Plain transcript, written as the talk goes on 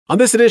On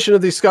this edition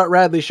of the Scott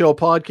Radley Show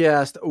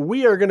podcast,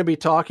 we are going to be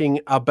talking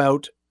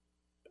about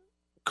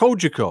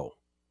Cogeco.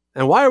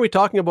 And why are we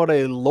talking about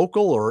a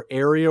local or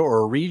area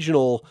or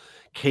regional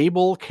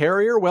cable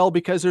carrier? Well,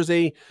 because there's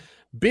a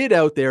bid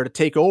out there to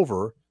take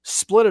over,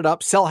 split it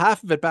up, sell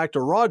half of it back to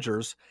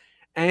Rogers.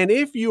 And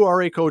if you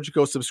are a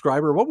Cogeco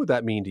subscriber, what would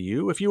that mean to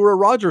you? If you were a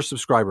Rogers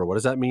subscriber, what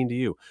does that mean to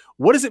you?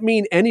 What does it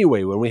mean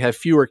anyway when we have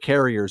fewer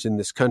carriers in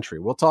this country?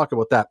 We'll talk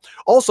about that.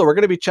 Also, we're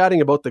going to be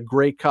chatting about the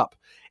Grey Cup.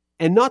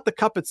 And not the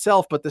cup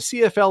itself, but the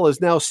CFL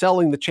is now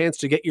selling the chance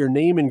to get your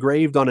name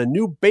engraved on a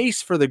new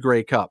base for the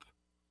Grey Cup.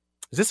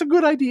 Is this a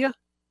good idea?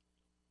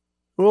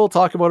 We'll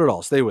talk about it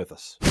all. Stay with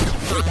us.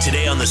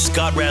 Today on the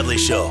Scott Radley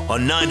Show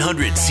on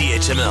 900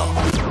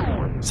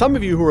 CHML. Some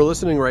of you who are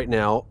listening right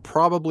now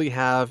probably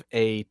have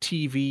a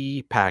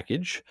TV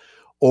package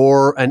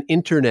or an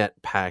internet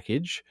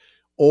package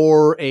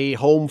or a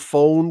home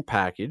phone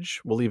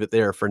package. We'll leave it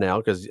there for now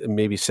because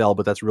maybe sell,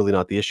 but that's really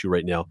not the issue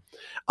right now.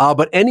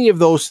 But any of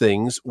those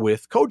things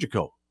with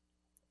Cogeco.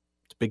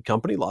 It's a big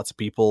company. Lots of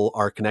people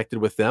are connected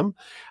with them.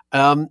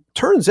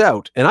 Turns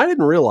out, and I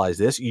didn't realize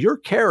this, your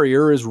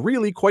carrier is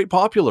really quite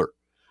popular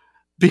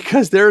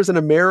because there's an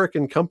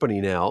American company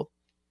now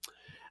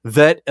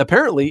that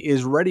apparently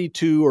is ready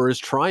to or is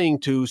trying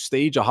to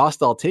stage a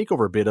hostile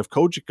takeover bid of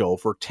Cogeco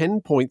for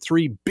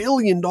 $10.3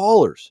 billion.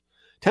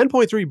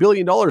 $10.3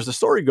 billion. The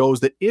story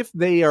goes that if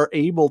they are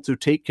able to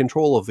take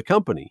control of the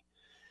company,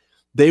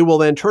 they will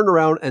then turn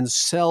around and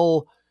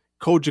sell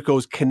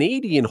Cogeco's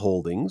Canadian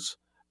holdings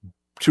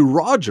to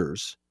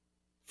Rogers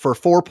for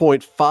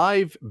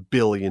 $4.5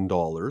 billion.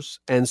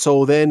 And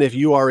so then if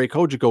you are a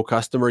Cogeco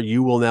customer,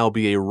 you will now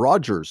be a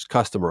Rogers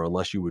customer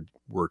unless you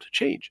were to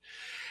change.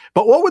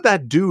 But what would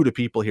that do to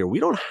people here? We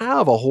don't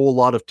have a whole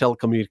lot of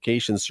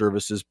telecommunications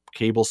services,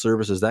 cable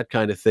services, that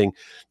kind of thing.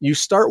 You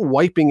start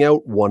wiping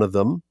out one of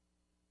them.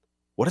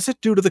 What does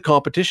it do to the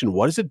competition?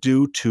 What does it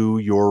do to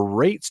your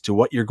rates, to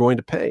what you're going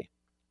to pay?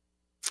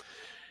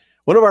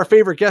 One of our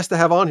favorite guests to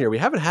have on here, we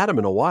haven't had him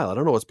in a while. I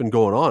don't know what's been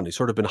going on. He's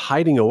sort of been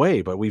hiding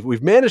away, but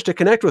we've managed to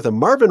connect with him.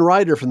 Marvin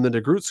Ryder from the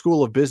DeGroote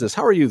School of Business.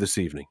 How are you this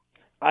evening?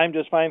 I'm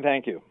just fine,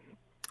 thank you.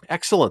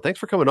 Excellent. Thanks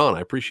for coming on.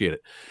 I appreciate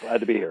it. Glad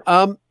to be here.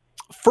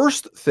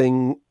 First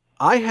thing,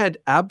 I had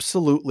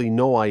absolutely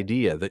no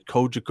idea that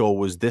Cogeco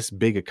was this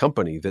big a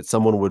company, that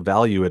someone would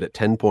value it at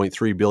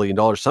 $10.3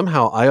 billion.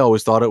 Somehow I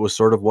always thought it was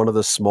sort of one of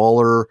the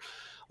smaller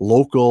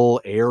local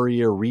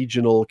area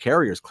regional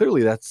carriers.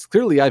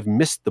 Clearly I've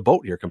missed the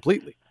boat here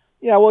completely.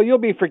 Yeah, well, you'll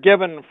be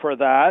forgiven for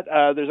that.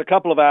 There's a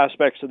couple of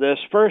aspects to this.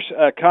 First,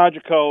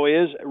 Cogeco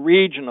is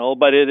regional,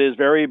 but it is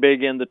very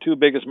big in the two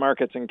biggest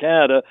markets in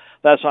Canada.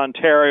 That's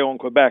Ontario and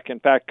Quebec. In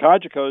fact,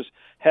 Cogeco's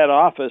head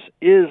office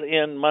is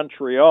in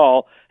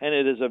Montreal, and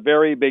it is a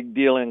very big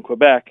deal in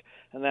Quebec.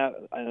 And that,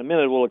 in a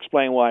minute, we'll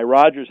explain why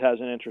Rogers has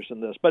an interest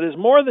in this. But it's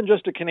more than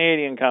just a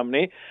Canadian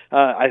company.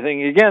 I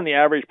think, again, the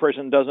average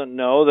person doesn't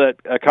know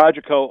that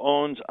Cogeco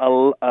owns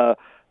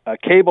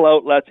cable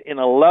outlets in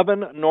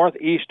 11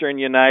 northeastern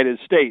United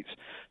States.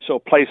 So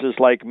places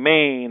like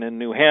Maine and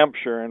New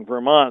Hampshire and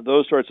Vermont,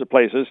 those sorts of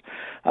places.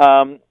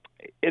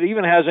 It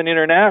even has had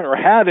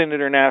an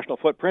international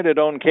footprint. It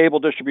owned cable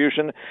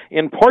distribution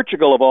in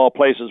Portugal, of all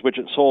places, which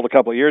it sold a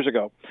couple of years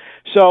ago.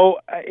 So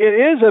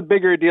it is a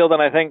bigger deal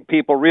than I think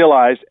people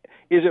realize.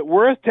 Is it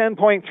worth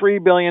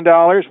 $10.3 billion?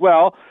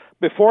 Well,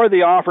 before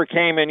the offer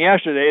came in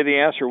yesterday, the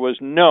answer was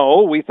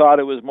no. We thought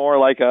it was more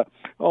like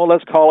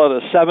let's call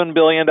it a $7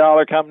 billion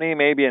company,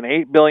 maybe an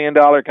 $8 billion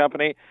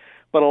company.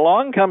 But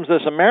along comes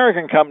this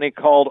American company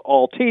called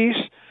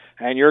Altice,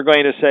 and you're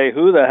going to say,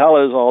 who the hell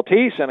is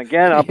Altice? And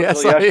again, up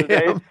until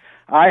yesterday,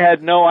 I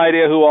had no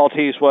idea who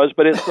Altice was,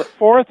 but it's the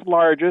fourth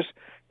largest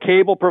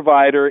cable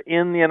provider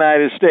in the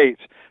United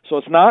States. So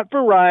it's not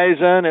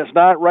Verizon, it's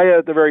not right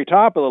at the very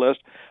top of the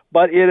list,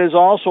 but it is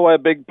also a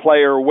big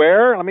player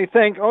where, let me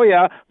think,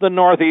 the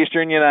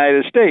northeastern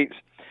United States.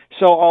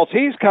 So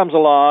Altice comes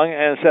along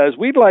and says,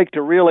 we'd like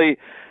to really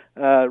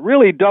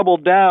double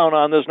down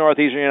on this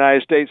northeastern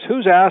United States.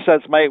 Whose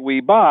assets might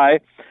we buy?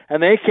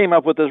 And they came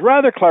up with this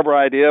rather clever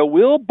idea.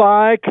 We'll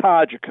buy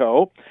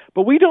Cogeco,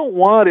 but we don't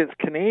want its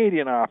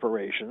Canadian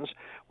operations.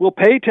 We'll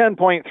pay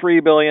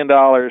 $10.3 billion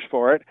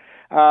for it.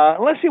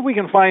 Let's see if we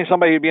can find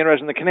somebody who'd be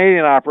interested in the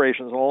Canadian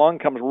operations. And along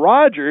comes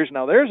Rogers.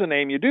 Now, there's a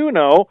name you do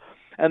know.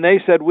 And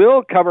they said,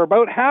 we'll cover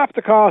about half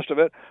the cost of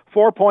it,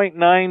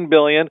 $4.9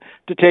 billion,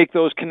 to take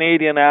those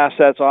Canadian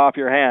assets off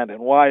your hand. And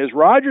why is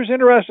Rogers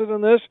interested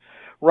in this?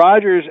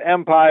 Rogers'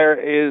 empire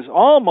is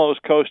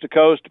almost coast to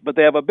coast, but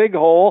they have a big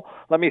hole.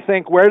 Let me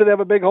think, where do they have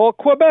a big hole?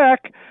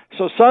 Quebec.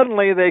 So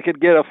suddenly they could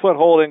get a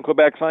foothold in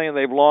Quebec, something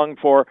they've longed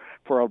for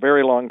a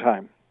very long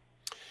time.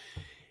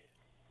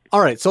 All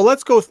right, so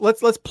let's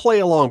play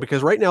along,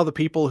 because right now the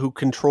people who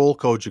control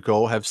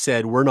Cogeco have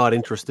said, we're not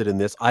interested in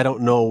this. I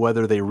don't know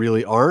whether they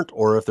really aren't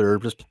or if they're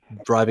just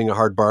driving a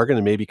hard bargain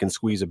and maybe can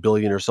squeeze $1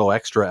 billion or so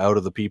extra out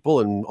of the people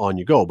and on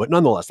you go. But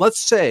nonetheless, let's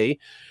say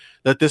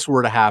that this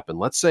were to happen.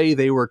 Let's say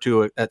they were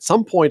to at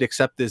some point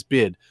accept this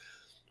bid.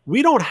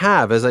 we don't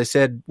have, as I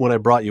said when I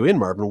brought you in,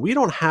 Marvin, we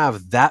don't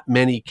have that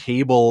many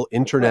cable,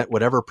 internet,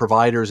 whatever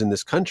providers in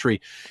this country.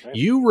 Right.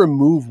 You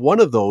remove one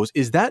of those.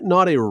 Is that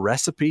not a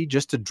recipe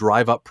just to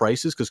drive up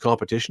prices because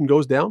competition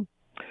goes down?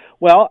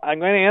 Well, I'm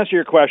going to answer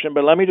your question,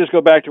 but let me just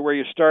go back to where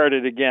you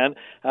started again.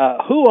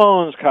 Who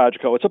owns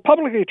Cogeco? It's a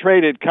publicly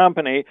traded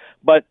company,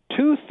 but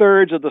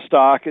 2/3 of the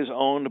stock is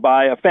owned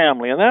by a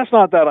family, and that's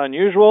not that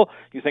unusual.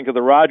 You think of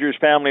the Rogers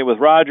family with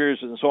Rogers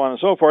and so on and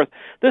so forth.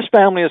 This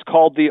family is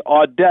called the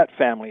Audet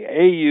family,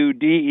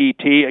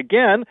 Audet.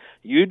 Again,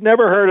 you'd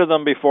never heard of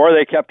them before.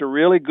 They kept a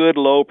really good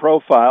low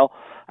profile.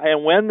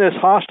 And when this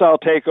hostile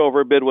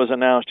takeover bid was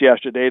announced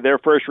yesterday, their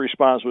first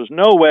response was,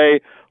 no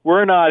way,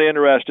 we're not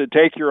interested,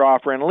 take your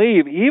offer and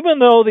leave, even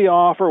though the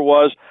offer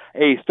was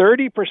a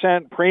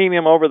 30%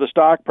 premium over the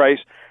stock price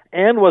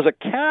and was a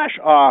cash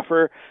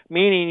offer,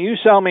 meaning you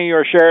sell me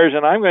your shares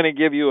and I'm going to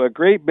give you a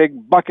great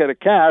big bucket of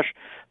cash.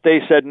 They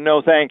said,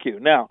 no, thank you.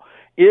 Now,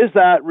 is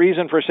that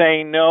reason for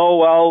saying no?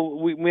 Well,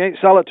 we may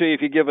sell it to you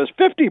if you give us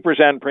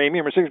 50%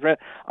 premium or 60%.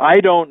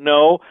 I don't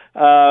know.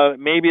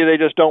 Maybe they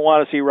just don't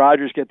want to see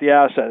Rogers get the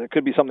asset. It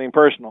could be something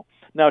personal.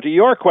 Now, to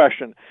your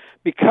question,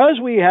 because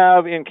we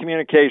have in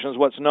communications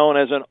what's known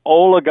as an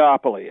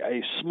oligopoly,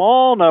 a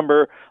small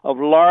number of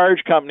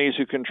large companies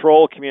who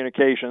control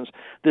communications,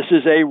 this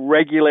is a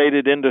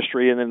regulated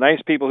industry, and the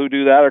nice people who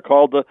do that are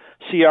called the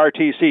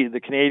CRTC, the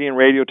Canadian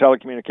Radio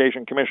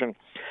Telecommunication Commission.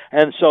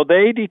 And so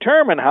they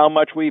determine how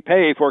much we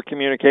pay for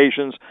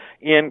communications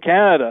in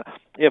Canada.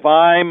 If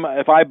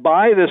I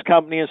buy this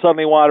company and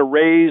suddenly want to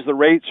raise the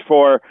rates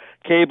for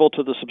cable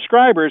to the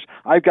subscribers,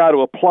 I've got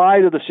to apply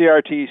to the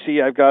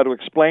CRTC, I've got to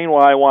explain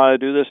why I want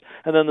to do this,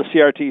 and then the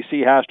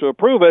CRTC has to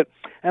approve it.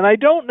 And I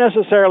don't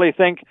necessarily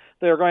think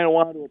they're going to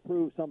want to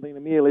approve something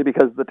immediately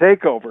because of the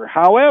takeover.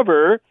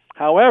 However,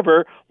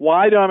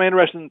 why do I'm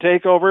interested in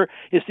takeover?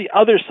 It's the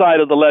other side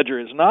of the ledger.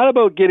 It's not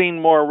about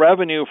getting more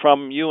revenue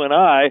from you and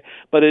I,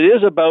 but it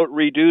is about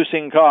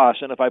reducing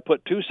costs. And if I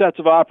put two sets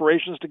of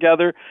operations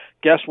together,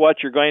 guess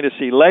what? You're going to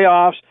see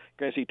layoffs,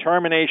 you're going to see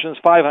terminations,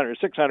 500,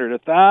 600,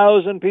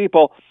 1,000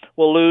 people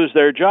will lose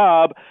their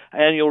job,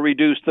 and you'll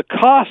reduce the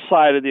cost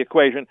side of the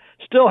equation.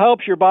 Still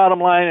helps your bottom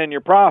line and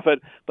your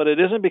profit, but it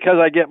isn't because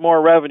I get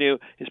more revenue,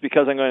 it's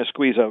because I'm going to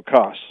squeeze out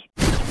costs.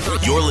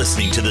 You're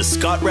listening to the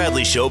Scott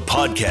Radley Show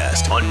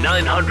podcast on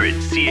 900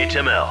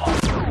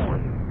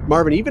 CHML.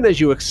 Marvin, even as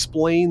you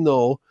explain,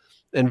 though,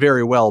 and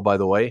very well, by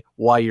the way,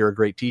 why you're a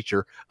great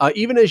teacher,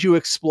 even as you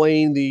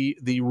explain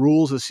the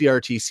rules the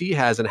CRTC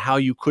has and how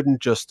you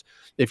couldn't just,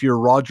 if you're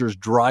Rogers,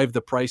 drive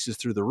the prices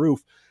through the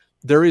roof,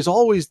 there is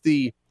always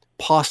the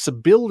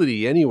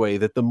possibility anyway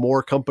that the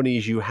more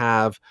companies you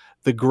have,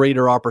 the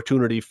greater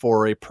opportunity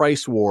for a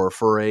price war,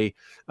 for a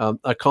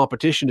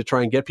competition to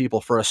try and get people,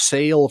 for a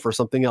sale, for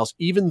something else.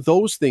 Even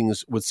those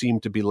things would seem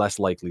to be less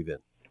likely then.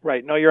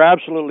 Right. No, you're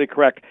absolutely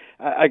correct.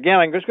 Again,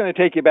 I'm just going to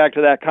take you back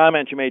to that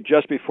comment you made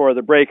just before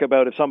the break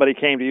about if somebody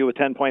came to you with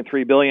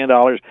 $10.3 billion,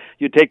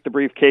 you'd take the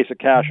briefcase of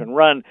cash and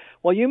run.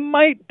 Well, you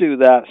might do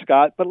that,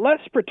 Scott, but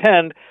let's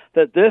pretend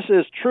that this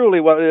is truly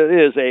what it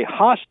is, a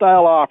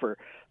hostile offer.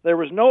 There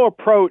was no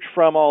approach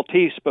from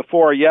Altice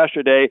before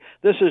yesterday.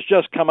 This has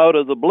just come out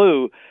of the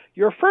blue.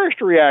 Your first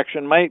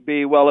reaction might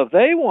be, well, if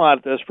they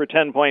want this for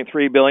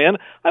 $10.3 billion,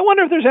 I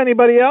wonder if there's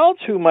anybody else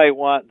who might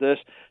want this.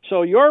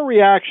 So your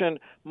reaction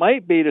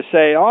might be to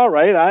say, all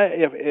right,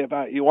 if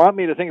you want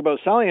me to think about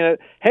selling it,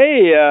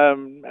 hey,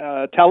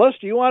 TELUS,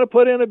 do you want to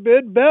put in a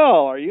bid?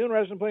 Bell, are you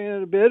interested in putting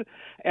in a bid?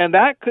 And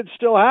that could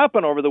still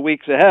happen over the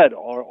weeks ahead.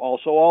 Or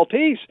also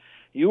Altice,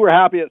 you were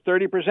happy at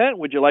 30%.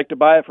 Would you like to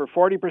buy it for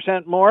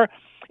 40% more?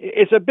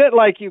 It's a bit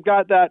like you've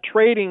got that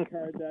trading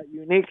card, that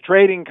unique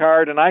trading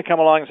card, and I come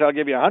along and say, I'll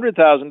give you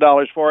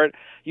 $100,000 for it.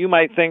 You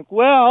might think,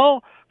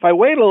 well, if I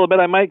wait a little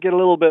bit, I might get a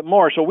little bit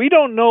more. So we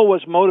don't know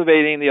what's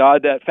motivating the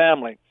Audet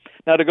family.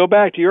 Now, to go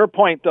back to your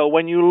point, though,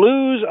 when you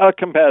lose a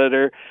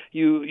competitor,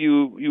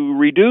 you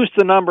reduce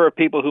the number of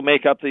people who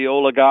make up the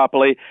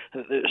oligopoly.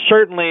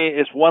 Certainly,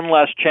 it's one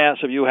less chance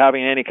of you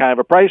having any kind of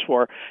a price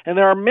war. And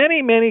there are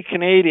many, many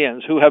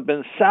Canadians who have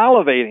been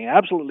salivating,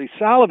 absolutely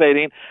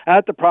salivating,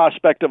 at the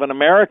prospect of an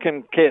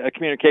American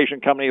communication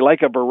company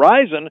like a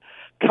Verizon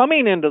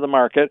coming into the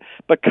market,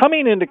 but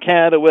coming into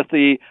Canada with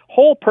the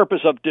whole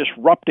purpose of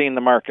disrupting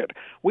the market.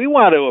 We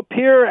want to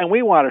appear and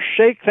we want to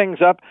shake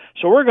things up,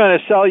 so we're going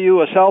to sell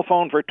you a cell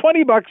phone for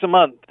 $20 a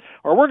month,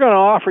 or we're going to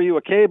offer you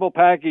a cable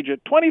package at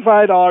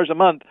 $25 a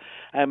month.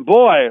 And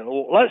boy,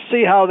 let's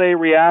see how they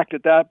react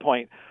at that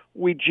point.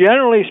 We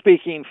generally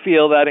speaking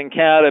feel that in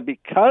Canada,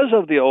 because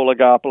of the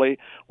oligopoly,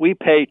 we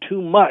pay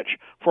too much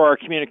for our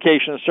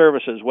communication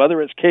services, whether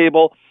it's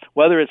cable,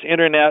 whether it's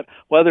internet,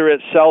 whether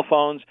it's cell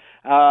phones,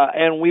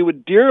 and we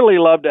would dearly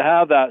love to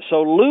have that.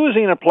 So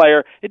losing a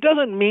player, it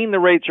doesn't mean the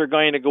rates are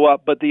going to go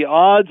up, but the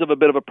odds of a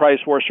bit of a price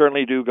war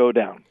certainly do go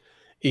down.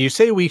 You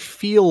say we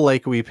feel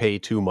like we pay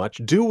too much.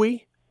 Do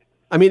we?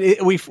 I mean,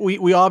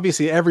 we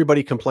obviously,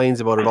 everybody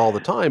complains about it all the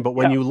time, but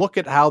when you look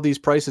at how these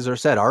prices are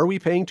set, are we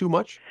paying too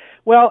much?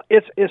 Well,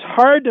 it's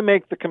hard to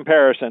make the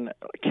comparison.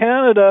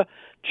 Canada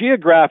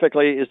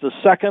geographically is the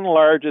second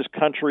largest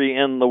country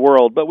in the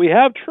world, but we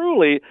have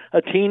truly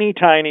a teeny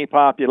tiny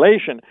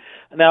population.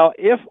 Now,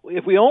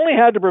 if we only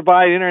had to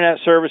provide internet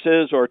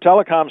services or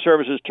telecom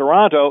services to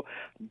Toronto,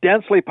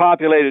 densely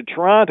populated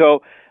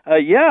Toronto,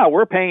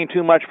 we're paying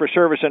too much for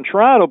service in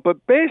Toronto,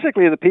 but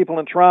basically the people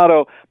in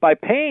Toronto, by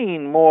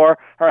paying more,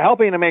 are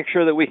helping to make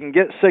sure that we can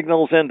get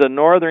signals into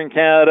northern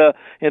Canada,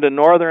 into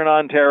northern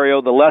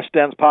Ontario, the less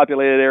dense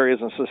populated areas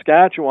in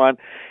Saskatchewan.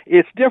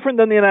 It's different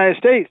than the United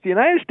States. The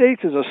United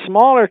States is a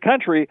smaller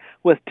country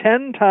with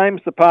 10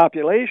 times the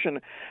population.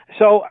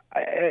 So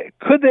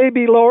could they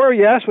be lower?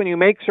 Yes, when you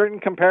make certain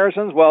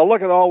comparisons. Well,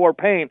 look at all we're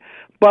paying.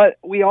 But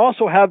we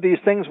also have these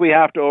things we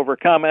have to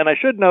overcome. And I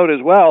should note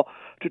as well,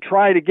 to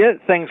try to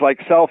get things like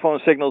cell phone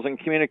signals and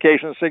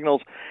communication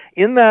signals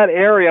in that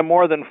area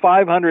more than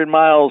 500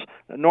 miles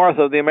north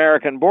of the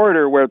American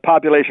border, where the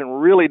population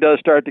really does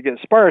start to get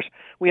sparse,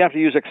 we have to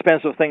use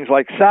expensive things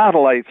like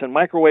satellites and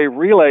microwave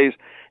relays.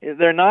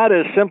 They're not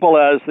as simple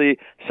as the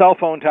cell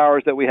phone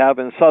towers that we have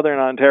in southern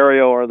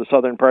Ontario or the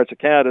southern parts of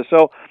Canada.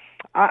 So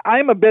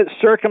I'm a bit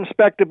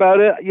circumspect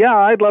about it. Yeah,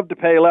 I'd love to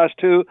pay less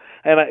too,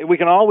 and we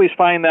can always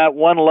find that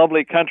one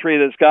lovely country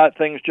that's got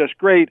things just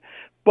great,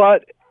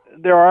 but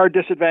there are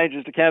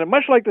disadvantages to Canada.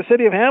 Much like the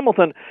city of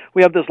Hamilton,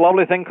 we have this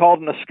lovely thing called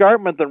an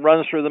escarpment that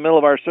runs through the middle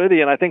of our city,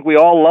 and I think we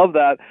all love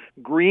that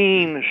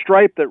green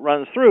stripe that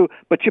runs through,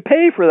 but you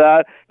pay for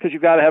that because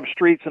you've got to have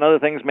streets and other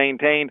things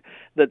maintained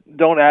that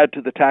don't add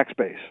to the tax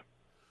base.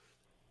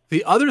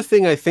 The other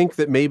thing I think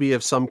that may be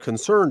of some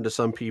concern to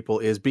some people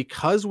is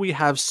because we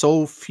have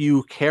so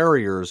few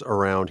carriers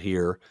around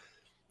here,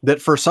 that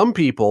for some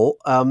people,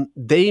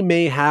 they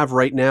may have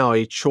right now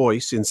a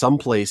choice in some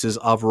places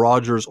of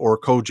Rogers or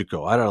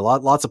Cogeco. I don't know,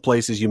 lots of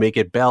places you may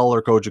get Bell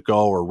or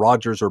Cogeco or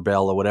Rogers or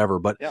Bell or whatever,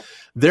 but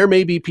There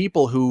may be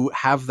people who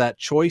have that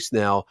choice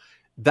now.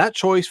 That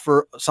choice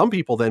for some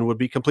people then would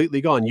be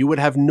completely gone. You would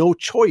have no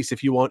choice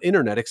if you want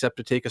internet except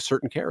to take a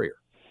certain carrier.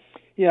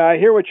 Yeah, I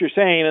hear what you're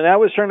saying, and that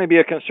would certainly be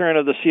a concern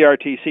of the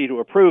CRTC to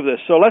approve this.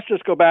 So let's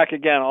just go back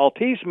again.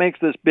 Altice makes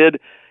this bid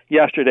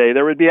yesterday.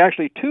 There would be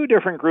actually two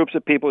different groups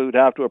of people who would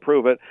have to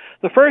approve it.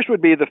 The first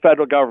would be the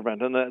federal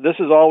government, and this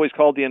is always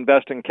called the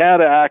Invest in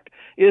Canada Act.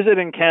 Is it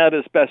in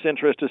Canada's best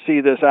interest to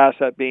see this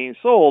asset being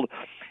sold?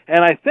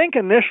 And I think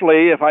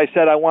initially, if I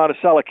said I want to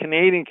sell a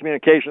Canadian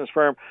communications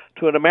firm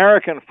to an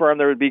American firm,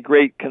 there would be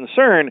great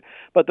concern.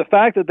 But the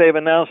fact that they've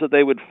announced that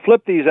they would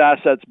flip these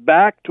assets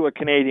back to a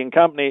Canadian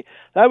company,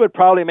 that would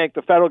probably make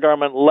the federal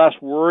government less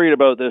worried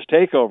about this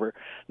takeover.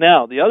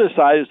 Now, the other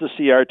side is the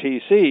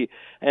CRTC,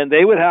 and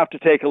they would have to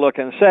take a look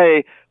and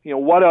say,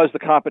 what is the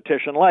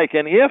competition like?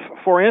 And if,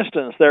 for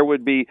instance, there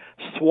would be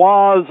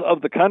swaths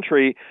of the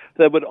country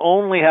that would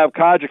only have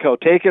Cogeco,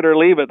 take it or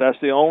leave it, that's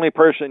the only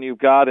person you've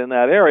got in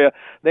that area,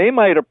 they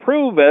might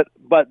approve it,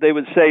 but they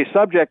would say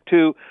subject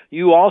to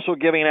you also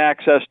giving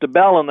access to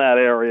Bell in that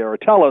area or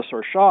TELUS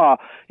or Shaw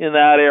in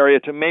that area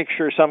to make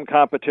sure some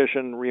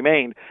competition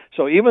remained.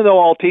 So even though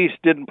Altice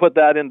didn't put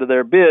that into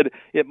their bid,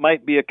 it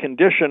might be a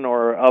condition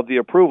or of the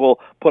approval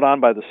put on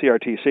by the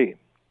CRTC.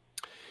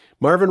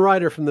 Marvin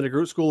Ryder from the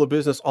DeGroote School of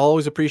Business.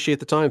 Always appreciate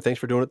the time. Thanks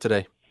for doing it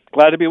today.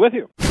 Glad to be with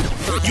you.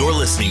 You're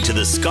listening to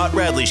the Scott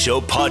Radley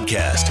Show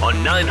podcast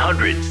on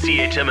 900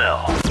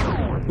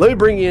 CHML. Let me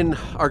bring in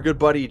our good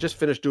buddy. He just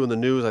finished doing the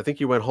news. I think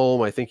he went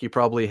home. I think he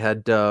probably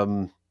had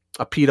a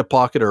pita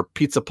pocket or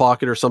pizza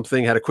pocket or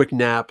something, had a quick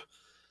nap.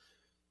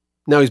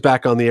 Now he's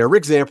back on the air.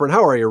 Rick Zamperin.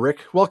 How are you, Rick?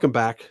 Welcome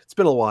back. It's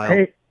been a while.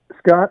 Hey,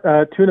 Scott.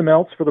 Tuna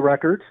melts for the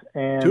record.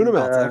 And tuna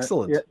melts.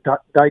 Excellent.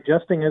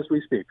 Digesting as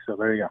we speak. So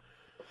there you go.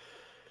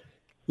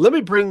 Let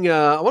me bring,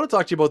 I want to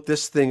talk to you about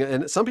this thing,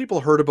 and some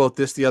people heard about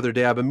this the other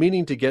day. I've been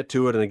meaning to get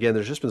to it, and again,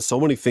 there's just been so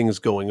many things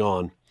going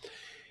on.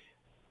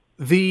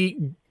 The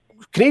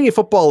Canadian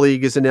Football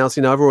League is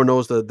announcing, now everyone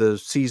knows that the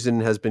season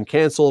has been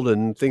canceled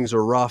and things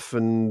are rough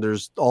and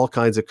there's all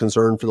kinds of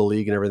concern for the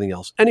league and everything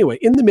else. Anyway,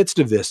 in the midst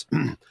of this,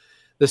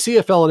 the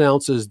CFL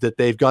announces that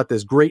they've got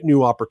this great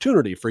new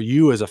opportunity for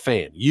you as a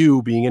fan,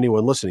 you being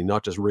anyone listening,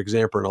 not just Rick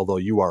Zamperin, although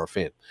you are a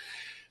fan.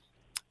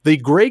 The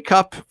Grey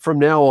Cup from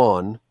now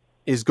on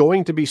is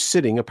going to be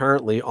sitting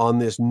apparently on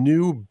this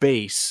new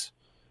base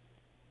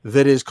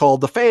that is called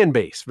the fan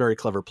base. Very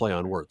clever play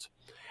on words.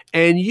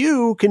 And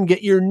you can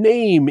get your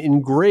name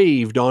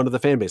engraved onto the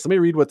fan base. Let me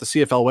read what the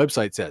CFL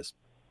website says.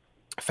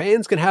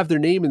 Fans can have their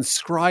name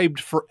inscribed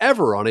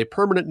forever on a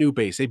permanent new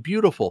base, a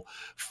beautiful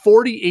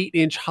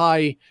 48-inch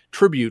high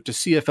tribute to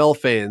CFL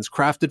fans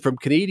crafted from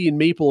Canadian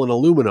maple and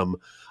aluminum,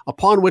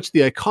 upon which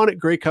the iconic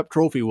Grey Cup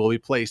trophy will be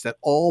placed at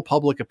all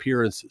public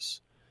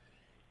appearances.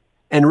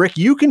 And Rick,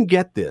 you can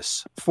get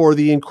this for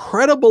the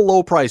incredible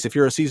low price if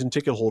you're a season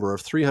ticket holder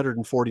of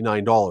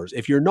 $349.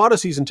 If you're not a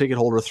season ticket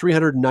holder,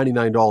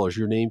 $399,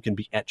 your name can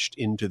be etched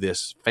into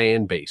this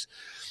fan base.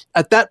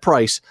 At that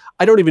price,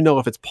 I don't even know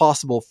if it's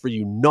possible for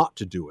you not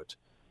to do it.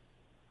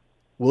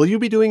 Will you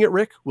be doing it,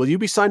 Rick? Will you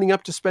be signing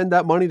up to spend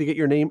that money to get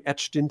your name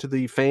etched into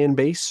the fan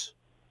base?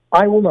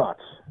 I will not.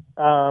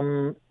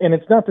 And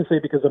it's not to say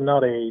because I'm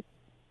not a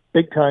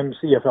big-time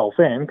CFL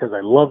fan, because I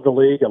love the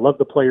league, I love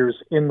the players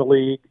in the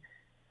league.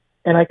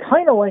 And I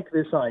kind of like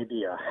this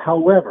idea.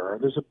 However,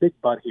 there's a big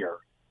but here,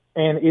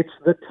 and it's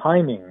the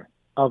timing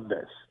of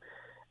this.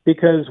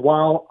 Because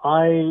while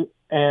I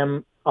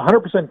am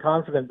 100%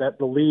 confident that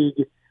the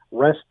league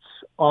rests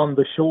on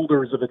the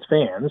shoulders of its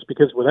fans,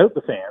 because without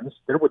the fans,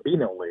 there would be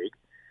no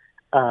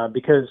league,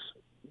 because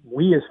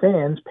we as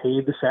fans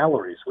pay the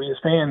salaries. We as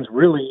fans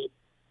really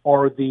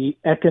are the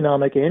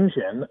economic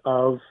engine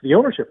of the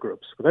ownership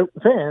groups. Without the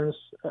fans,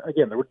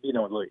 again, there would be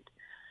no league.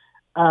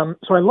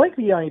 So I like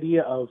the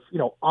idea of,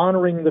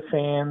 honoring the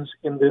fans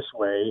in this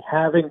way,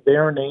 having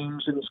their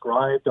names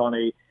inscribed on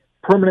a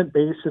permanent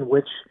base in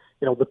which,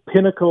 the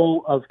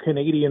pinnacle of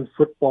Canadian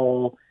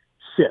football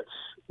sits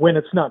when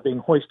it's not being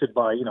hoisted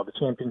by, the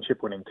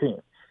championship winning team.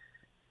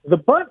 The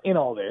but in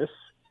all this,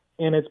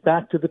 and it's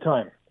back to the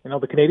time,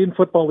 the Canadian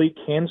Football League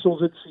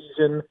cancels its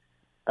season.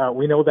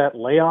 We know that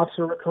layoffs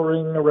are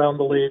occurring around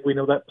the league. We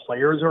know that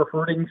players are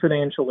hurting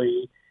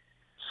financially.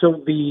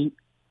 So the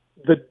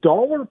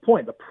dollar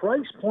point, the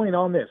price point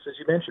on this, as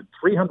you mentioned,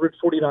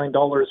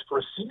 $349 for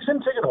a season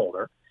ticket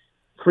holder,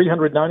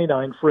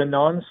 $399 for a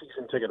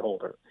non-season ticket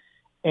holder.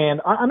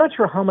 And I'm not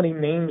sure how many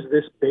names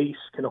this base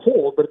can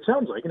hold, but it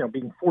sounds like,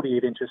 being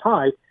 48 inches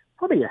high,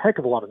 probably a heck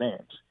of a lot of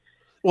names.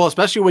 Well,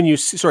 especially when you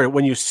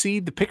see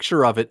the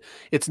picture of it,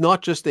 it's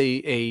not just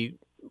a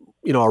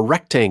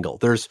rectangle.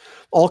 There's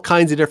all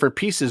kinds of different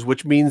pieces,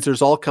 which means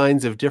there's all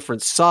kinds of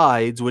different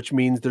sides, which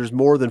means there's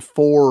more than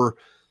 4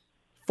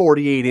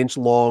 48-inch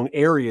long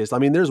areas. I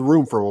mean, there's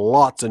room for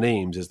lots of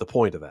names is the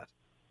point of that.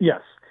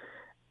 Yes.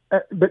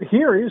 But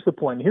here is the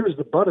point. Here's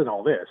the but in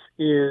all this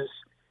is,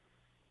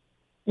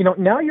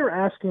 now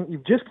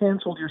you've just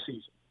canceled your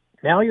season.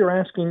 Now you're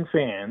asking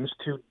fans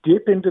to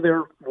dip into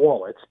their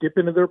wallets, dip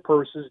into their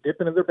purses, dip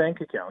into their bank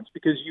accounts,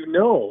 because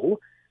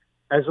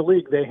as a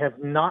league, they have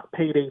not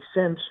paid a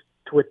cent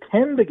to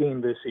attend the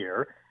game this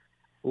year.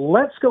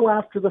 Let's go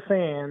after the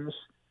fans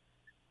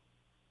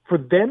for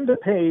them to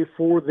pay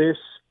for this,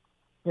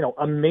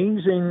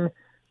 amazing,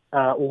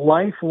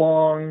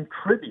 lifelong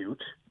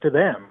tribute to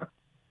them.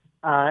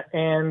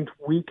 And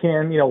we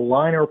can,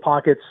 line our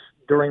pockets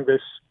during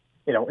this,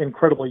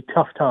 incredibly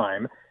tough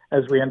time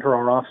as we enter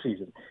our off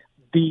season.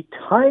 The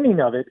timing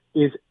of it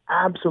is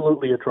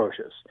absolutely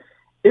atrocious.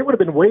 It would have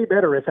been way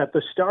better if at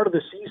the start of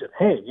the season,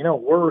 hey,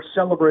 we're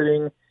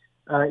celebrating,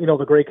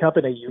 the Grey Cup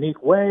in a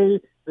unique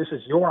way. This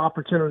is your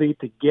opportunity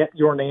to get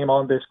your name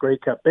on this Grey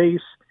Cup base.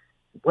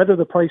 Whether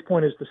the price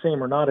point is the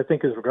same or not, I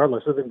think is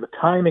regardless. I think the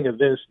timing of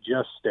this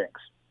just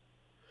stinks.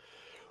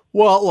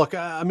 Well, look,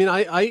 I mean,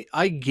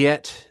 I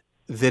get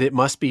that it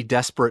must be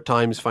desperate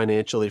times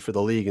financially for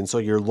the league. And so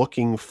you're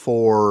looking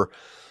for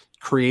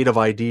creative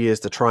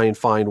ideas to try and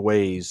find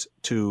ways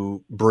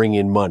to bring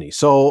in money.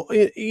 So,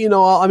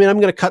 I'm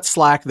going to cut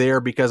slack there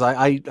because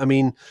I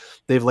mean,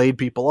 they've laid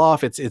people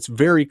off. It's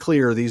very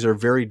clear. These are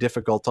very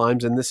difficult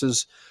times. And this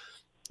is,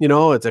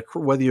 it's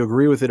whether you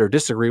agree with it or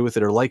disagree with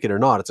it or like it or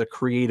not, it's a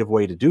creative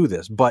way to do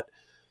this. But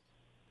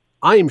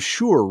I am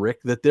sure,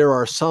 Rick, that there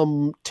are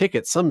some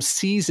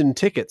season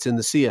tickets in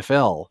the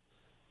CFL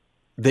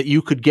that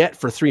you could get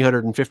for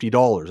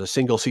 $350, a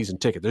single season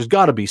ticket. There's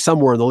got to be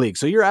somewhere in the league.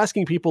 So you're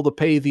asking people to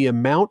pay the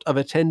amount of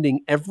attending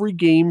every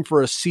game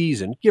for a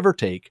season, give or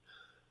take,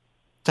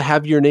 to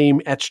have your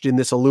name etched in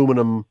this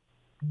aluminum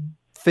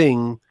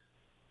thing.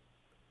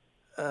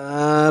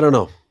 I don't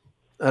know.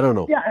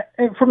 Yeah,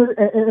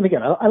 and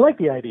again, I like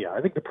the idea. I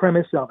think the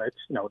premise of it,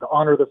 to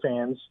honor the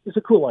fans, is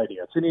a cool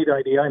idea. It's a neat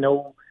idea. I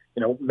know,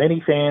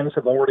 many fans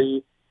have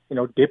already,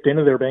 dipped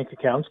into their bank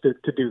accounts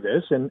to do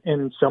this,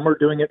 and some are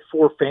doing it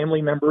for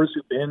family members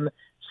who've been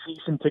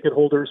season ticket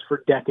holders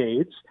for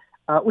decades,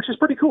 which is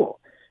pretty cool.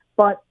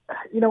 But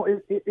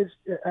it's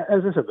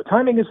as I said, the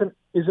timing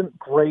isn't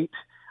great.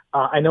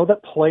 I know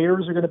that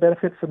players are going to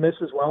benefit from this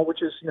as well,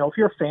 which is, if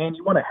you're a fan,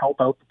 you want to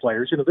help out the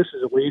players. This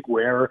is a league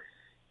where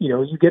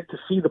you get to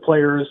see the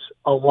players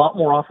a lot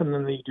more often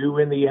than they do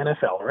in the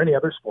NFL or any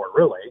other sport,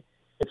 really.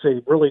 It's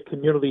a really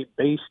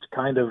community-based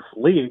kind of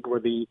league where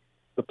the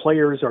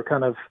players are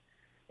kind of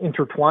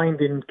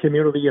intertwined in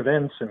community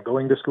events and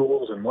going to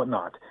schools and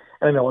whatnot.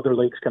 And I know other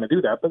leagues kind of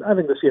do that, but I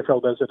think the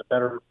CFL does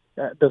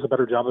a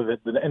better job of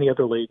it than any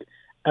other league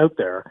out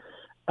there.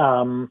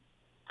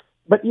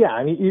 But yeah,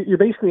 I mean, you're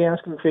basically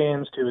asking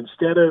fans to,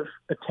 instead of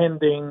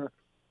attending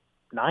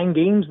 9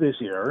 games this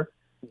year,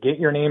 get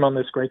your name on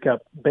this Grey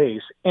Cup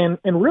base. And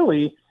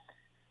really,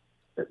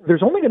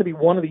 there's only going to be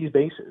one of these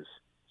bases.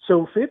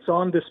 So if it's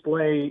on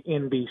display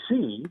in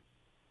BC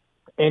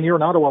and you're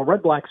an Ottawa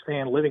Red Blacks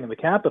fan living in the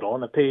capital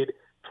and have paid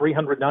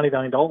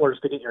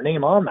 $399 to get your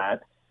name on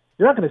that,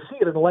 you're not going to see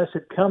it unless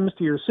it comes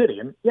to your city.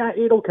 And yeah,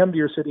 it'll come to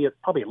your city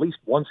probably at least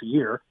once a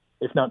year,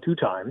 if not 2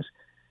 times.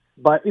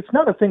 But it's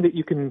not a thing that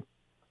you can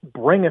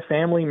bring a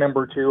family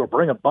member to or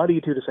bring a buddy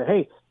to say,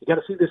 hey, you got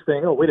to see this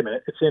thing. Oh, wait a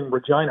minute. It's in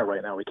Regina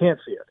right now. We can't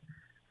see it.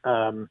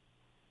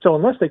 So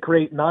unless they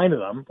create 9 of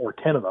them or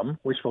 10 of them,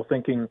 wishful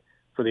thinking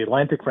for the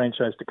Atlantic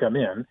franchise to come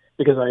in,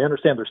 because I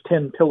understand there's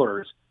 10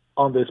 pillars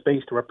on this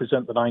base to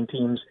represent the 9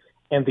 teams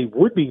and the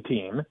would-be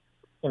team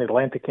in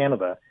Atlantic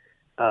Canada.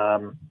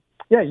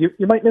 yeah,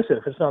 you might miss it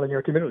if it's not in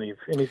your community,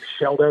 and you've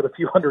shelled out a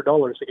few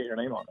 $100s to get your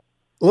name on it.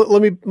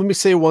 Let me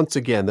say once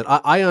again that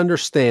I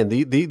understand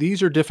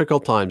these are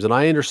difficult times, and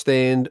I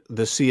understand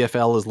the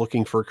CFL is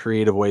looking for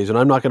creative ways, and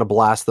I'm not going to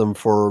blast them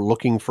for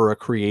looking for a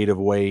creative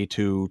way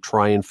to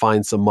try and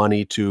find some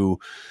money to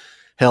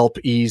help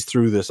ease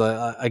through this.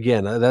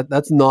 Again,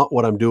 that's not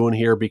what I'm doing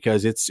here,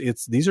 because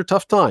these are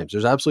tough times.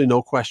 There's absolutely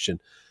no question.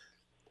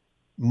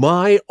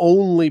 My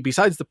only,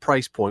 besides the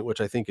price point,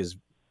 which I think is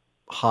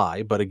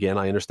high, but again,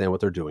 I understand what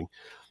they're doing.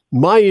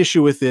 My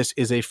issue with this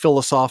is a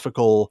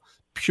philosophical,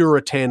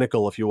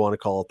 puritanical, if you want to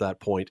call it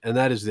that point. And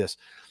that is this.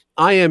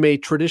 I am a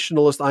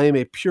traditionalist. I am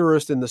a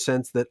purist in the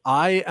sense that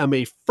I am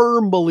a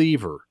firm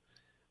believer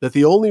that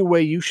the only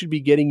way you should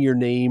be getting your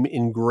name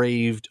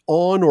engraved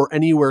on or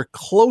anywhere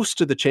close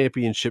to the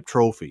championship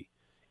trophy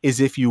is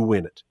if you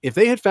win it. If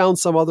they had found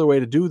some other way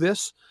to do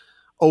this,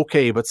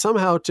 okay, but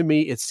somehow to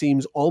me it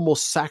seems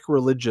almost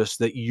sacrilegious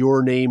that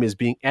your name is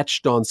being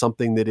etched on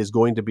something that is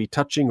going to be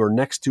touching or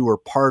next to or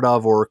part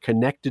of or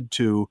connected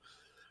to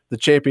the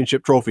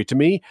championship trophy. To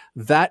me,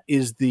 that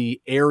is the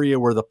area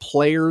where the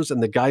players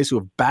and the guys who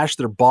have bashed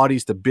their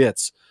bodies to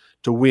bits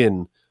to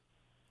win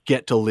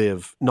get to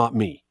live, not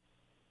me.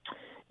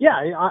 Yeah,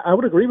 I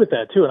would agree with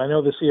that too. And I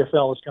know the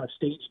CFL has kind of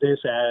staged this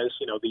as,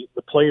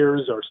 the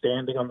players are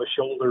standing on the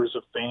shoulders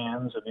of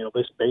fans, and,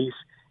 this base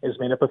is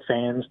made up of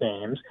fans'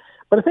 names.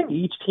 But I think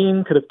each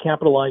team could have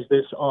capitalized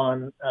this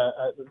on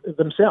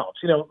themselves.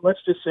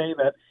 Let's just say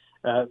that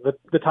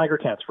the Tiger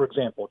Cats, for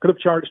example, could have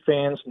charged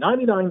fans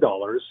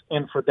 $99,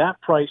 and for that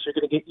price, you're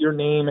going to get your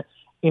name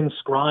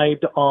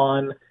inscribed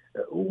on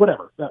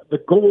whatever,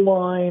 the goal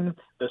line,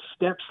 the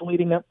steps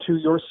leading up to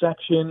your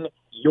section,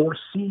 your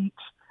seat,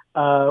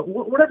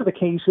 whatever the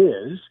case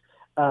is,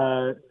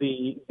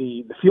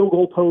 the field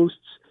goal posts,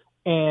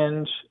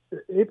 and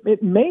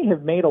it may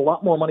have made a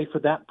lot more money for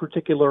that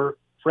particular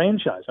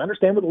franchise. I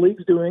understand what the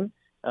league's doing.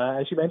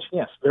 As you mentioned,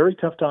 yes, very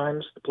tough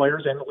times. The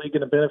players and the league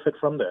going to benefit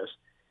from this.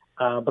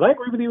 But I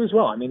agree with you as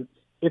well. I mean,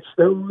 it's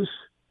those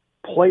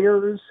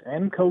players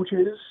and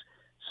coaches,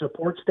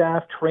 support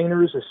staff,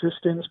 trainers,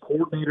 assistants,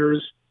 coordinators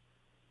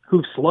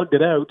who've slugged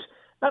it out,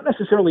 not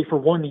necessarily for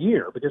 1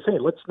 year, because, hey,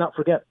 let's not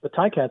forget the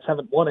Ticats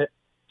haven't won it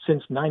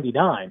since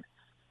 99.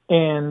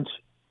 And,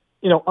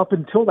 up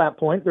until that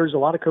point, there's a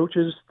lot of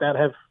coaches that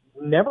have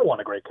never won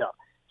a Grey Cup.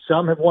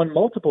 Some have won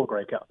multiple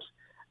Grey Cups.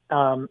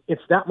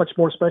 It's that much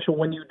more special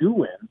when you do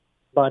win.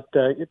 But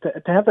to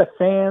have the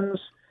fans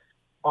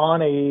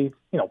on a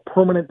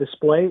permanent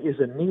display is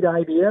a neat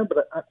idea.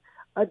 But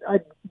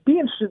I'd be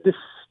interested to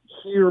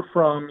hear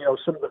from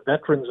some of the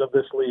veterans of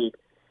this league.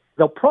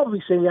 They'll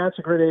probably say, yeah, it's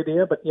a great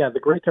idea. But yeah, the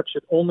Grey Cup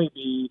should only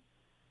be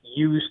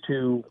used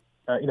to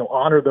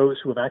honor those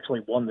who have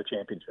actually won the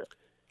championship.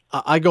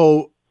 I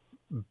go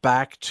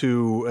back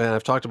to, and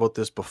I've talked about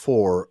this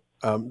before,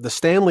 the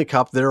Stanley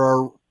Cup. There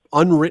are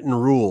unwritten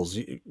rules.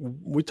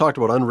 We talked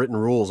about unwritten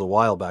rules a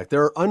while back.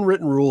 There are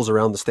unwritten rules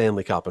around the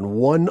Stanley Cup, and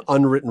one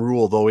unwritten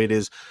rule, though it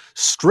is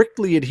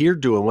strictly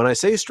adhered to, and when I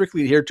say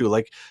strictly adhered to,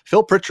 like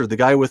Phil Pritchard, the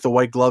guy with the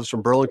white gloves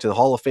from Burlington, the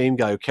Hall of Fame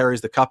guy who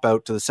carries the cup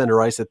out to the center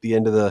ice at the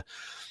end of the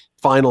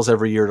finals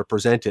every year to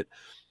present it,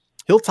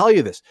 he'll tell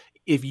you this.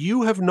 If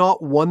you have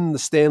not won the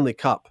Stanley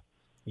Cup,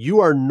 you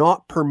are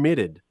not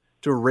permitted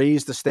to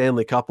raise the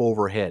Stanley Cup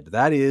overhead.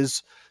 That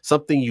is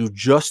something you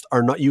just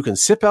are not. You can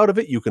sip out of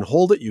it, you can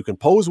hold it, you can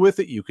pose with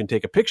it, you can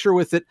take a picture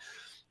with it.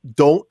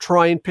 Don't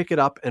try and pick it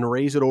up and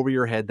raise it over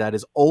your head. That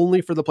is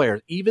only for the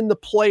players. Even the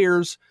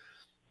players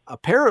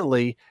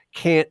apparently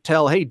can't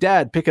tell, hey,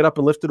 Dad, pick it up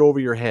and lift it over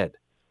your head.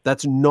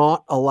 That's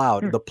not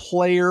allowed. The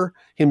player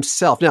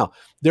himself. Now,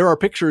 there are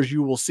pictures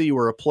you will see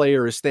where a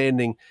player is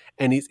standing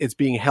and it's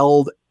being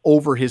held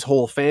over his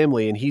whole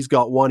family, and he's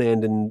got one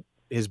end and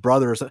his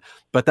brothers,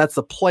 but that's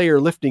the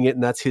player lifting it,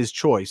 and that's his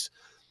choice.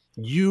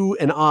 You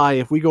and I,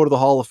 if we go to the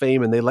Hall of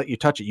Fame and they let you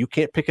touch it, you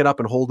can't pick it up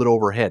and hold it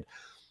overhead.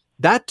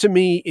 That to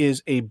me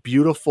is a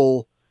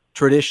beautiful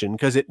tradition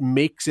because it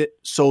makes it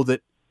so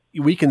that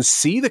we can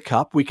see the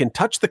cup, we can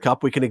touch the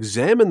cup, we can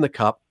examine the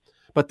cup,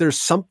 but there's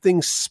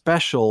something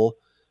special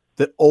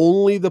that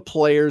only the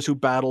players who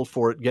battled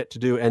for it get to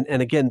do.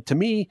 And again, to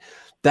me,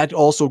 that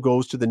also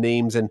goes to the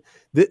names. And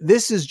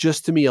this is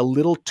just, to me, a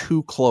little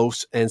too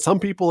close. And some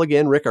people,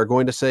 again, Rick, are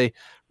going to say,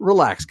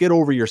 relax, get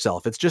over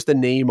yourself. It's just a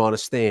name on a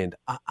stand.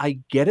 I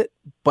get it.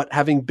 But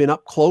having been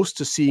up close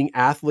to seeing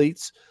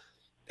athletes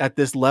at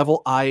this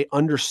level, I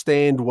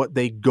understand what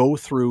they go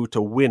through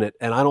to win it.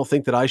 And I don't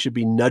think that I should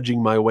be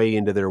nudging my way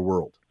into their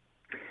world.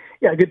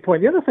 Yeah, good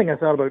point. The other thing I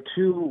thought about,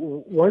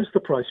 too, was the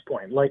price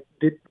point. Like,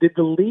 did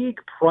the league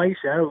price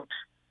out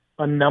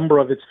a number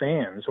of its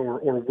fans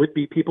or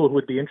would-be people who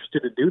would be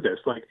interested to do this?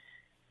 Like,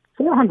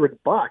 $400,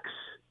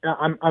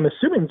 I'm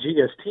assuming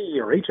GST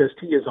or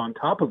HST is on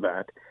top of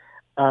that.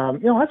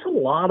 That's a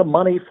lot of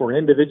money for an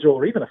individual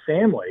or even a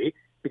family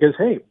because,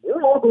 hey,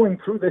 we're all going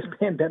through this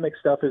pandemic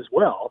stuff as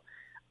well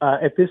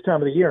at this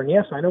time of the year. And,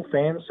 yes, I know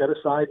fans set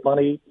aside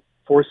money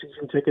for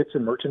season tickets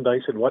and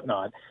merchandise and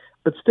whatnot.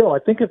 But still, I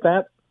think if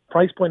that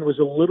price point was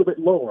a little bit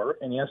lower,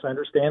 and yes, I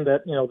understand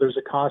that, there's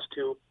a cost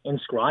to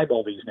inscribe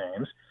all these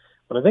names,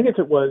 but I think if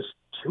it was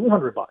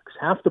 $200,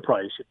 half the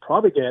price, you'd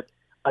probably get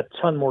a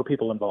ton more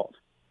people involved.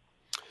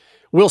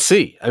 We'll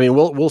see. I mean,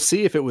 we'll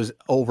see if it was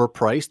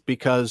overpriced,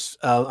 because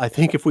I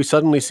think if we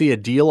suddenly see a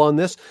deal on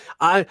this,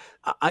 I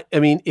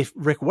mean,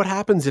 Rick, what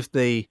happens if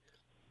they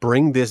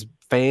bring this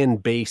fan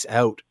base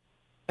out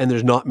and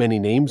there's not many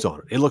names on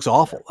it? It looks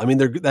awful. I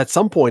mean, at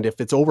some point, if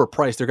it's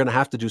overpriced, they're going to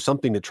have to do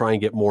something to try and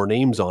get more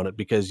names on it,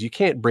 because you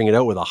can't bring it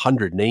out with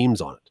 100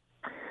 names on it.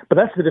 But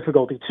that's the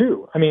difficulty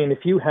too. I mean, if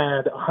you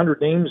had 100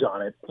 names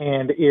on it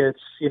and it's,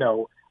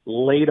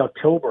 late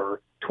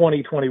October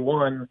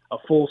 2021, a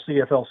full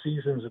CFL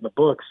season's in the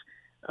books,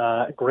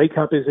 Grey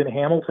Cup is in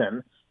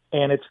Hamilton,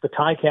 and it's the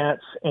Ticats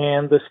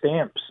and the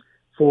Stamps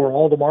for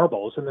all the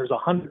marbles, and there's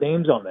 100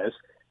 names on this.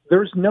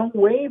 There's no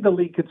way the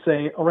league could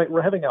say, all right,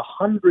 we're having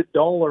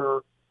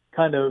 $100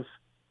 kind of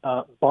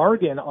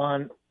bargain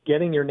on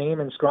getting your name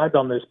inscribed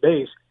on this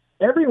base.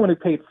 Everyone who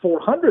paid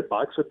 $400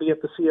 would be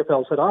at the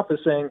CFL's head office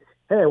saying,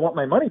 hey, I want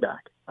my money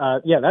back.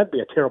 Yeah, that'd be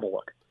a terrible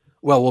look.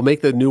 Well, we'll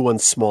make the new one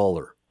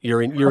smaller.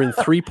 You're in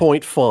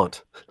 3-point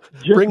font.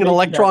 Bring an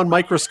electron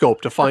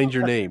microscope to find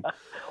your name.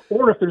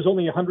 Or if there's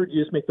only 100,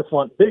 you just make the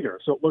font bigger,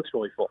 so it looks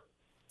really full.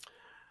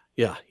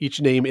 Yeah, each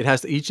name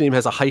has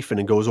a hyphen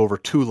and goes over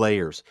 2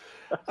 layers.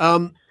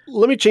 Let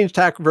me change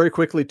tack very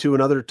quickly to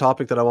another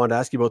topic that I wanted to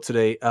ask you about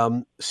today.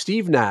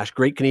 Steve Nash,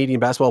 great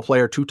Canadian basketball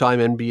player, 2-time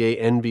NBA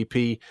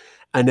MVP,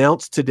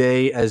 announced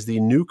today as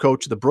the new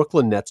coach of the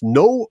Brooklyn Nets.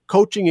 No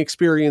coaching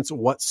experience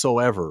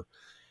whatsoever.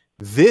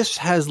 This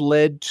has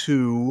led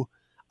to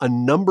a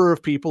number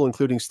of people,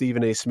 including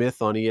Stephen A.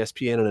 Smith on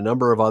ESPN and a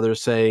number of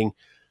others, saying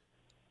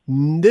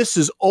this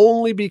is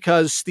only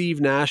because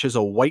Steve Nash is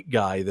a white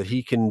guy that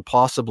he can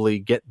possibly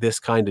get this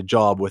kind of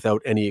job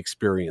without any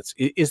experience.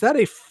 Is that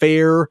a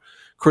fair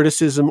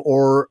criticism,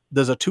 or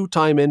does a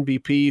 2-time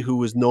MVP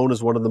who is known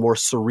as one of the more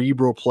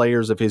cerebral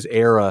players of his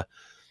era,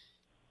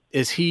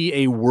 is he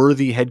a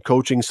worthy head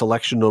coaching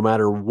selection no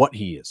matter what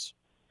he is?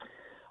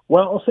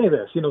 Well, I'll say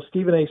this,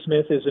 Stephen A.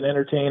 Smith is an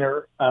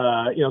entertainer.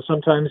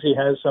 Sometimes he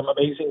has some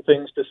amazing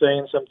things to say,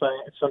 and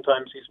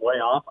sometimes he's way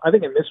off. I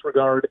think in this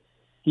regard,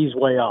 he's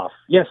way off.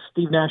 Yes,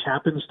 Steve Nash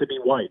happens to be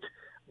white,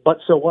 but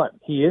so what?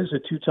 He is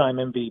a 2-time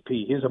MVP.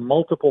 He is a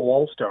multiple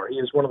All-Star. He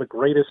is one of the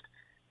greatest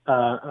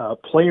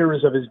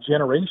players of his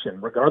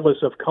generation, regardless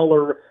of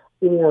color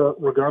or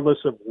regardless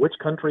of which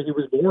country he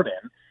was born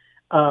in.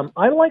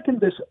 I liken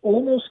this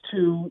almost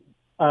to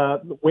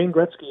Wayne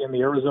Gretzky and the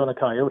Arizona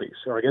Coyotes,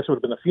 or I guess it would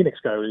have been the Phoenix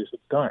Coyotes at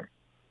the time.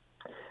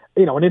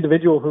 An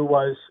individual who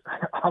was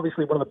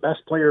obviously one of the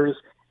best players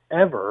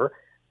ever,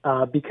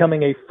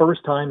 becoming a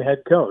first-time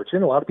head coach.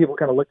 And a lot of people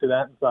kind of looked at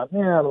that and thought, I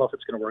don't know if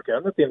it's going to work out.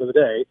 And at the end of the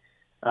day,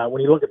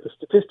 when you look at the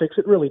statistics,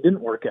 it really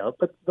didn't work out.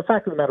 But the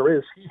fact of the matter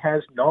is he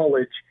has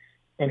knowledge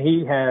and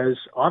he has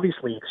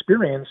obviously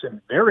experience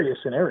in various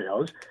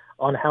scenarios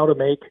on how to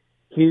make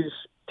his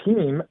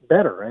team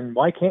better. And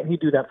why can't he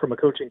do that from a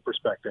coaching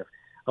perspective?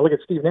 I look at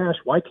Steve Nash.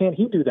 Why can't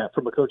he do that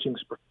from a coaching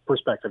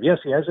perspective? Yes,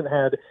 he hasn't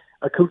had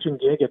a coaching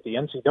gig at the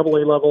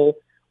NCAA level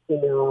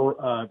or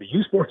the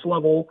U Sports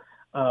level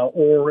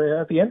or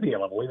at the NBA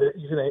level,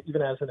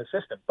 even as an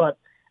assistant. But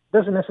it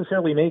doesn't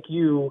necessarily make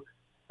you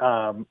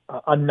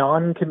a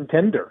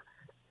non-contender.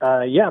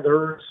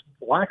 There's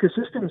black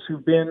assistants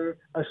who've been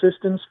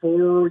assistants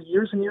for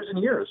years and years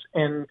and years.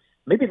 And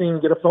maybe they even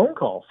get a phone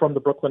call from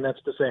the Brooklyn Nets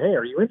to say, hey,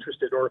 are you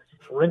interested? Or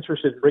we're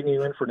interested in bringing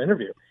you in for an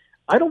interview.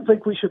 I don't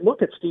think we should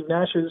look at Steve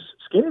Nash's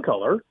skin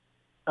color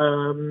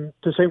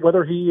to say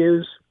whether he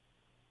is,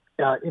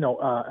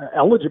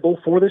 eligible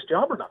for this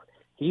job or not.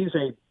 He's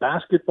a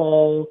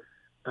basketball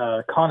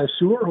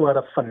connoisseur who had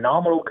a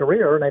phenomenal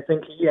career, and I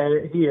think he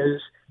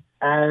is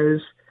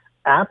as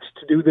apt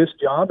to do this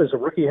job as a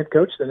rookie head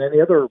coach than any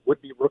other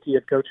would-be rookie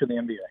head coach in the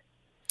NBA.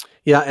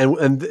 Yeah,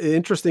 and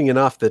interesting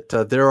enough that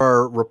there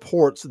are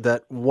reports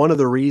that one of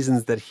the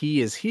reasons that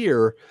he is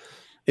here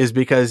is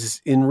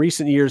because in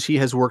recent years he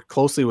has worked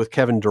closely with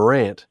Kevin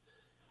Durant,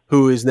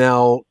 who is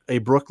now a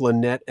Brooklyn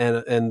Net.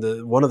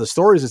 And one of the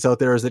stories that's out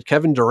there is that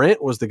Kevin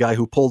Durant was the guy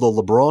who pulled a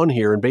LeBron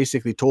here and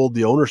basically told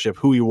the ownership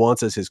who he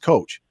wants as his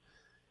coach.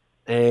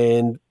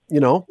 And,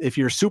 if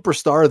you're a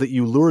superstar that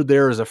you lured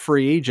there as a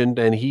free agent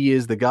and he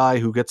is the guy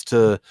who gets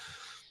to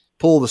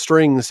pull the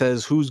string and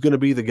says who's going to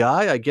be the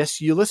guy, I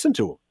guess you listen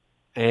to him.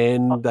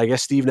 And I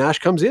guess Steve Nash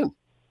comes in.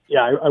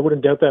 Yeah, I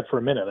wouldn't doubt that for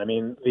a minute. I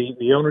mean,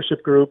 the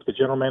ownership group, the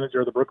general manager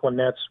of the Brooklyn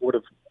Nets would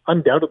have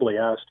undoubtedly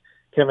asked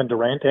Kevin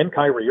Durant and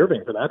Kyrie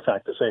Irving, for that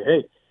fact, to say,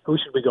 hey, who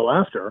should we go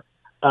after?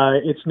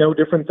 It's no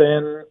different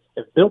than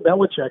if Bill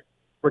Belichick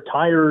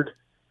retired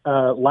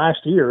last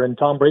year and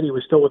Tom Brady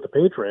was still with the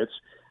Patriots,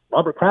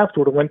 Robert Kraft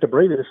would have went to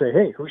Brady to say,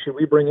 hey, who should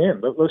we bring in?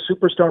 Those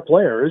superstar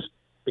players,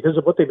 because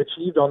of what they've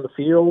achieved on the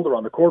field or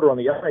on the court or on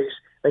the ice,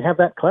 they have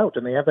that clout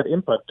and they have that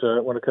input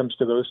when it comes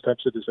to those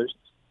types of decisions.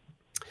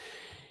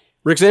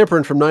 Rick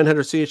Zamperin from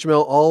 900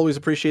 CHML, always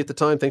appreciate the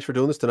time. Thanks for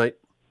doing this tonight.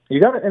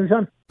 You got it.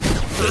 Anytime.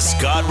 The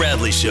Scott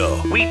Radley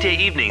Show, weekday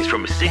evenings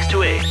from 6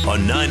 to 8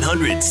 on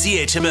 900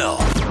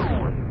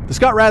 CHML. The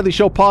Scott Radley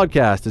Show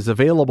podcast is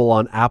available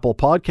on Apple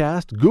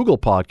Podcast, Google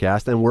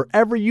Podcast, and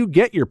wherever you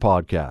get your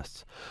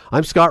podcasts.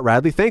 I'm Scott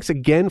Radley. Thanks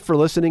again for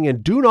listening,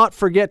 and do not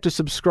forget to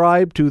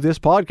subscribe to this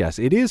podcast.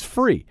 It is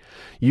free.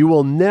 You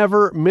will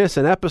never miss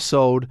an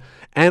episode,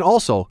 and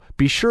also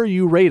be sure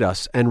you rate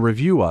us and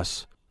review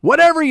us.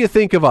 Whatever you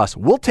think of us,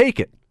 we'll take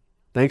it.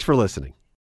 Thanks for listening.